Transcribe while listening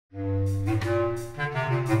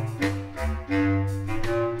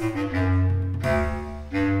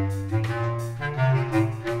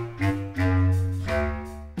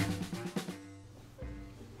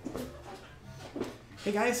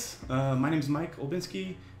My name is Mike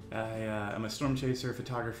Olbinski. I'm a storm chaser,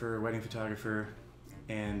 photographer, wedding photographer,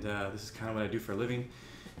 and this is kind of what I do for a living,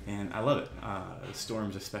 and I love it.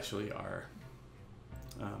 Storms especially are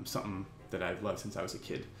something that I've loved since I was a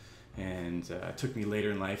kid, and it took me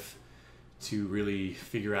later in life to really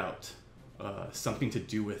figure out something to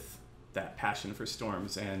do with that passion for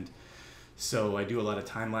storms. And so I do a lot of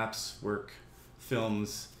time-lapse work,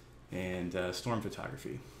 films, and storm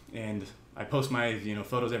photography. And I post my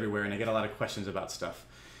photos everywhere, and I get a lot of questions about stuff.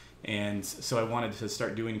 And so I wanted to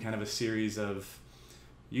start doing kind of a series of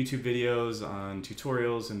YouTube videos on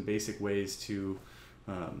tutorials and basic ways to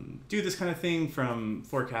do this kind of thing, from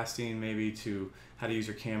forecasting maybe to how to use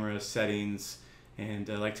your camera, settings, and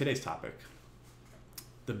like today's topic.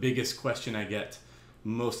 The biggest question I get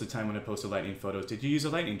most of the time when I post a lightning photo is, did you use a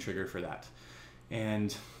lightning trigger for that?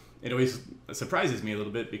 And it always surprises me a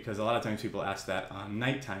little bit, because a lot of times people ask that on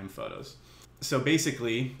nighttime photos. So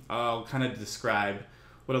basically, I'll kind of describe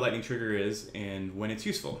what a lightning trigger is and when it's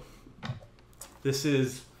useful. This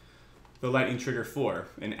is the lightning trigger 4,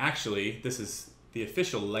 and actually this is the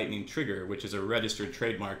official lightning trigger, which is a registered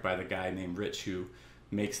trademark by the guy named Rich who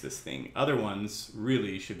makes this thing. Other ones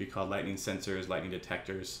really should be called lightning sensors, lightning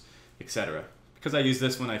detectors, etc. Because I use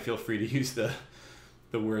this one, I feel free to use the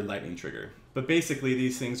word lightning trigger. But basically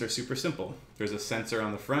these things are super simple. There's a sensor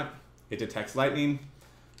on the front, it detects lightning,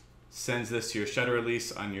 sends this to your shutter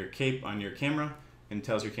release on your camera, and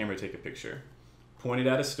tells your camera to take a picture. Point it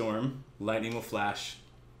at a storm, lightning will flash,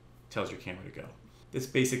 tells your camera to go. That's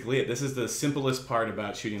basically it. This is the simplest part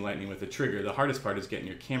about shooting lightning with a trigger. The hardest part is getting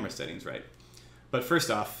your camera settings right. But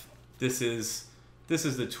first off, this is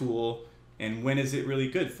the tool, and when is it really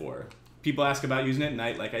good for? People ask about using it at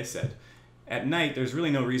night, like I said. At night, there's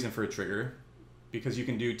really no reason for a trigger, because you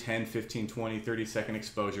can do 10, 15, 20, 30-second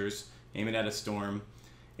exposures, aim it at a storm,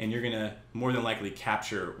 and you're gonna more than likely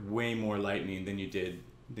capture way more lightning than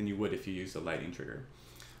you would if you used a lightning trigger.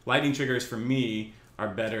 Lightning triggers, for me, are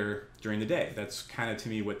better during the day. That's kind of, to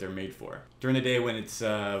me, what they're made for. During the day when it's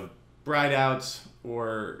bright out,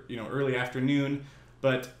 or early afternoon,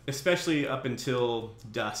 but especially up until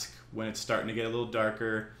dusk when it's starting to get a little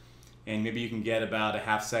darker, and maybe you can get about a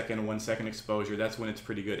half-second, 1-second exposure. That's when it's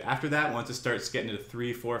pretty good. After that, once it starts getting to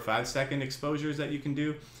 3, 4, 5-second exposures that you can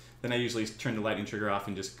do, then I usually turn the lightning trigger off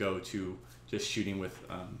and just go to just shooting with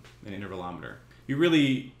an intervalometer. You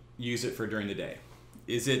really use it for during the day.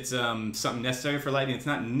 Is it something necessary for lightning? It's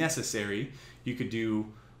not necessary. You could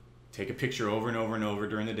take a picture over and over and over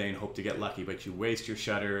during the day and hope to get lucky, but you waste your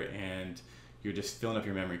shutter and you're just filling up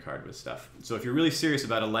your memory card with stuff. So if you're really serious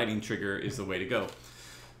about a lightning trigger, is the way to go.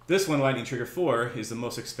 This one, lightning trigger 4, is the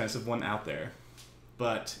most expensive one out there,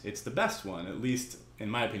 but it's the best one, at least in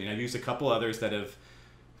my opinion. I've used a couple others that have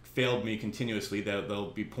failed me continuously. They'll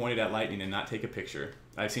be pointed at lightning and not take a picture.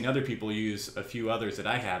 I've seen other people use a few others that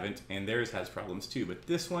I haven't, and theirs has problems too. But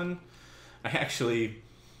this one, I actually,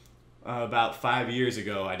 about 5 years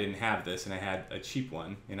ago, I didn't have this, and I had a cheap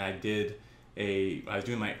one, and I was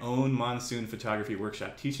doing my own monsoon photography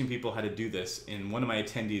workshop, teaching people how to do this, and one of my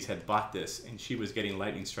attendees had bought this, and she was getting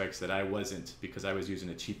lightning strikes that I wasn't, because I was using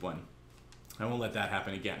a cheap one. I won't let that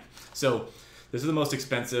happen again. So this is the most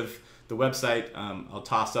expensive. The website, I'll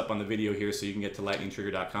toss up on the video here so you can get to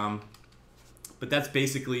lightningtrigger.com. But that's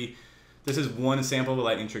basically, this is one sample of a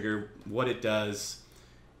lightning trigger, what it does,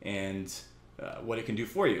 and what it can do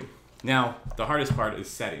for you. Now, the hardest part is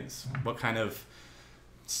settings. What kind of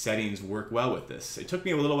settings work well with this? It took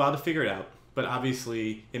me a little while to figure it out, but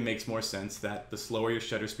obviously it makes more sense that the slower your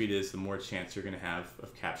shutter speed is, the more chance you're going to have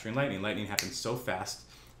of capturing lightning. Lightning happens so fast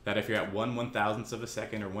that if you're at 1/1000th of a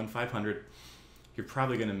second or 1/500, you're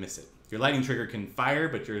probably going to miss it. Your lightning trigger can fire,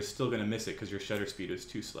 but you're still going to miss it because your shutter speed is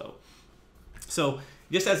too slow. So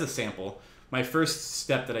just as a sample, my first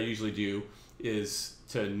step that I usually do is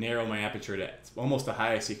to narrow my aperture to almost the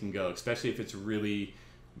highest you can go, especially if it's really,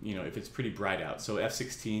 if it's pretty bright out. So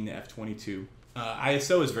f/16 to f/22.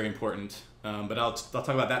 ISO is very important, but I'll talk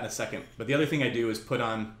about that in a second. But the other thing I do is put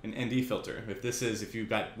on an ND filter. If you've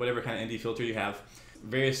got whatever kind of ND filter you have,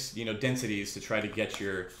 various densities to try to get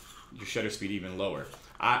your shutter speed even lower.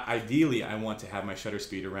 Ideally, I want to have my shutter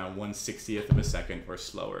speed around 1/60th of a second or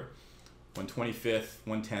slower. 1/25th,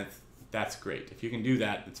 1/10th, that's great. If you can do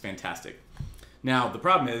that, it's fantastic. Now, the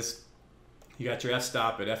problem is, you got your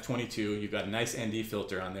f-stop at f/22, you've got a nice ND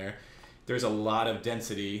filter on there. There's a lot of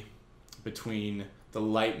density between the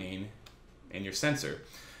lightning and your sensor.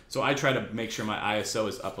 So I try to make sure my ISO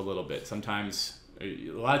is up a little bit. Sometimes,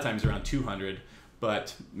 a lot of times around 200,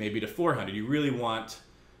 but maybe to 400. You really want,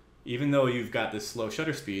 even though you've got this slow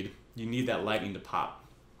shutter speed, you need that lightning to pop.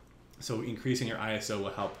 So increasing your ISO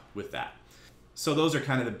will help with that. So those are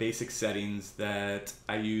kind of the basic settings that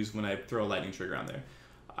I use when I throw a lightning trigger on there.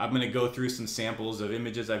 I'm going to go through some samples of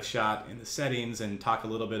images I've shot in the settings and talk a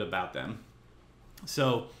little bit about them.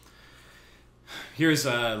 So here's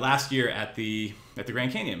last year at the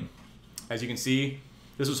Grand Canyon. As you can see,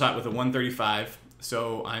 this was shot with a 135,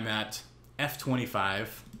 so I'm at f/25,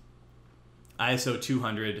 ISO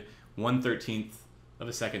 200, 1/13 of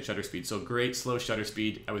a second shutter speed. So great slow shutter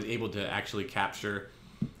speed. I was able to actually capture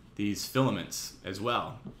these filaments as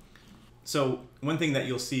well. So one thing that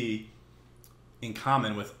you'll see in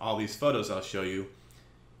common with all these photos I'll show you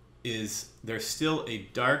is there's still a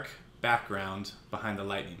dark background behind the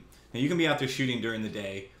lightning. Now you can be out there shooting during the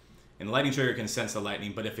day and the lightning trigger can sense the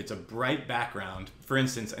lightning, but if it's a bright background, for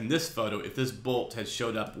instance, in this photo, if this bolt had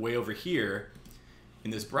showed up way over here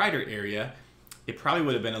in this brighter area, it probably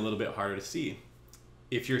would have been a little bit harder to see.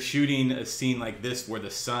 If you're shooting a scene like this where the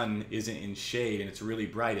sun isn't in shade and it's really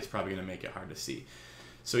bright, it's probably going to make it hard to see.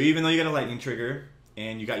 So even though you got a lightning trigger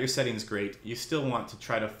and you got your settings great, you still want to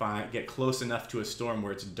try to get close enough to a storm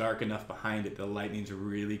where it's dark enough behind it, the lightning's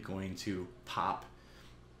really going to pop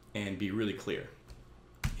and be really clear.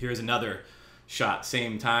 Here's another shot,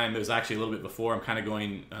 same time. It was actually a little bit before. I'm kind of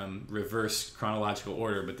going reverse chronological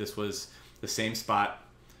order, but this was the same spot,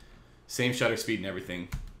 same shutter speed and everything.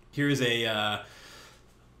 Here's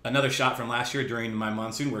another shot from last year during my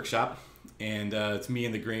monsoon workshop, and it's me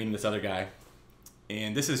and the green and this other guy.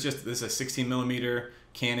 And this is a 16mm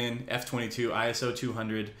Canon f/22 ISO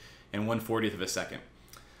 200 and 1/40th of a second.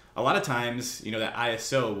 A lot of times, you know, that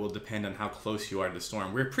ISO will depend on how close you are to the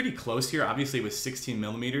storm. We're pretty close here. Obviously, with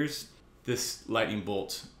 16mm, this lightning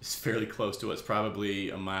bolt is fairly close to us, probably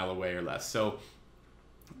a mile away or less. So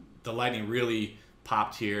the lightning really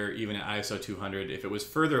popped here, even at ISO 200. If it was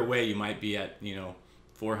further away, you might be at,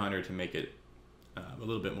 400 to make it a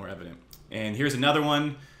little bit more evident. And here's another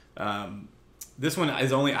one. This one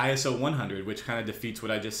is only ISO 100, which kind of defeats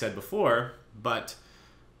what I just said before, but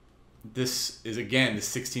this is, again, the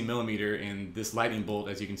 16mm, and this lightning bolt,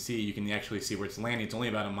 as you can actually see where it's landing. It's only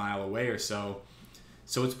about a mile away or so.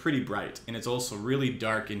 So it's pretty bright, and it's also really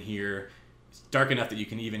dark in here. It's dark enough that you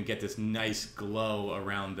can even get this nice glow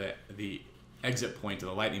around the exit point of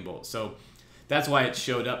the lightning bolt. So that's why it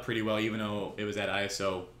showed up pretty well, even though it was at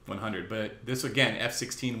ISO 100. But this, again,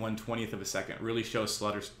 f/16 1/20th of a second, really shows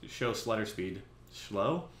shutter speed.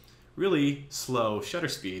 Really slow shutter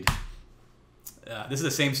speed. This is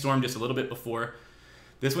the same storm, just a little bit before.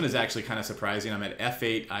 This one is actually kind of surprising. I'm at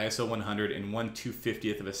f/8 ISO 100 and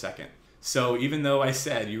 1/250th of a second. So even though I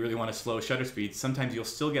said you really want to slow shutter speed, sometimes you'll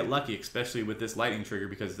still get lucky, especially with this lightning trigger,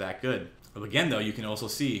 because it's that good. But again, though, you can also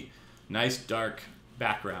see nice dark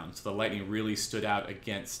background, so the lightning really stood out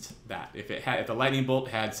against that. If the lightning bolt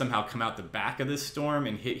had somehow come out the back of this storm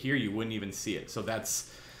and hit here, you wouldn't even see it. So that's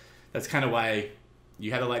kind of why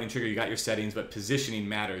you had a lightning trigger, you got your settings, but positioning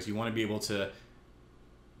matters. You want to be able to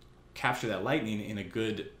capture that lightning in a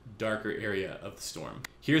good darker area of the storm.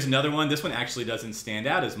 Here's another one. This one actually doesn't stand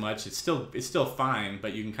out as much. It's still fine,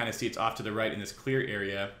 but you can kind of see it's off to the right in this clear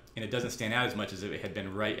area, and it doesn't stand out as much as if it had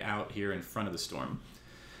been right out here in front of the storm.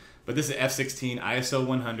 But this is f/16 ISO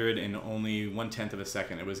 100 and only 1/10 of a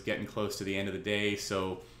second. It was getting close to the end of the day,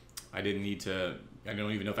 so I don't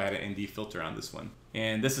even know if I had an ND filter on this one.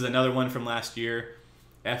 And this is another one from last year,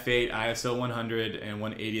 f/8 ISO 100 and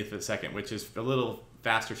 1/80th of a second, which is a little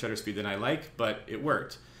faster shutter speed than I like, but it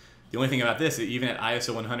worked. The only thing about this is even at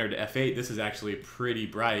ISO 100 to f/8, this is actually pretty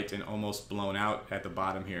bright and almost blown out at the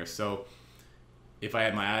bottom here. So if I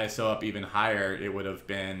had my ISO up even higher, it probably would have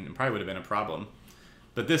been a problem.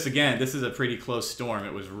 But this, again, this is a pretty close storm.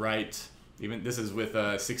 It was right, even this is with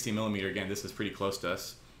a 60mm, again, this is pretty close to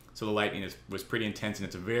us. So the lightning was pretty intense, and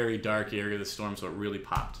it's a very dark area of the storm, so it really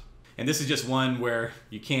popped. And this is just one where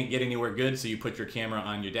you can't get anywhere good, so you put your camera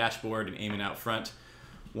on your dashboard and aim it out front.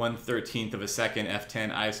 1/13th of a second,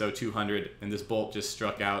 f/10 ISO 200, and this bolt just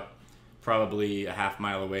struck out probably a half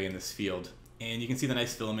mile away in this field. And you can see the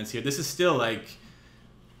nice filaments here. This is still, like,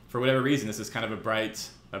 for whatever reason, this is kind of a bright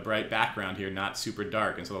background here, not super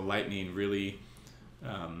dark, and so the lightning really,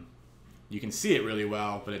 you can see it really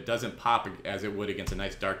well, but it doesn't pop as it would against a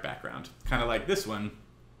nice dark background. Kind of like this one.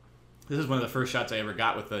 This is one of the first shots I ever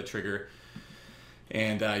got with the trigger,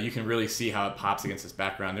 and you can really see how it pops against this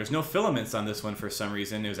background. There's no filaments on this one for some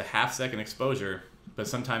reason. It was a half-second exposure, but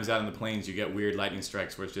sometimes out in the plains you get weird lightning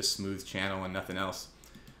strikes where it's just smooth channel and nothing else.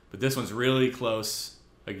 But this one's really close,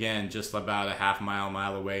 again, just about a half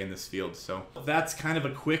mile away in this field. So that's kind of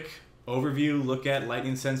a quick overview, look at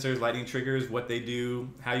lightning sensors, lightning triggers, what they do,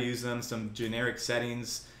 how you use them, some generic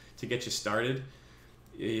settings to get you started.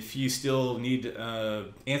 If you still need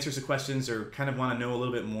answers to questions or kind of want to know a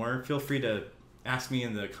little bit more, feel free to ask me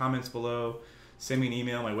in the comments below. Send me an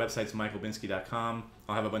email. My website's michaelbinsky.com.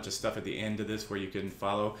 I'll have a bunch of stuff at the end of this where you can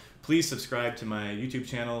follow. Please subscribe to my YouTube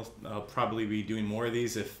channel. I'll probably be doing more of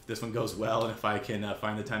these if this one goes well and if I can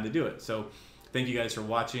find the time to do it. So thank you guys for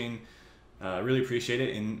watching. Really appreciate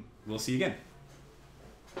it, and we'll see you again.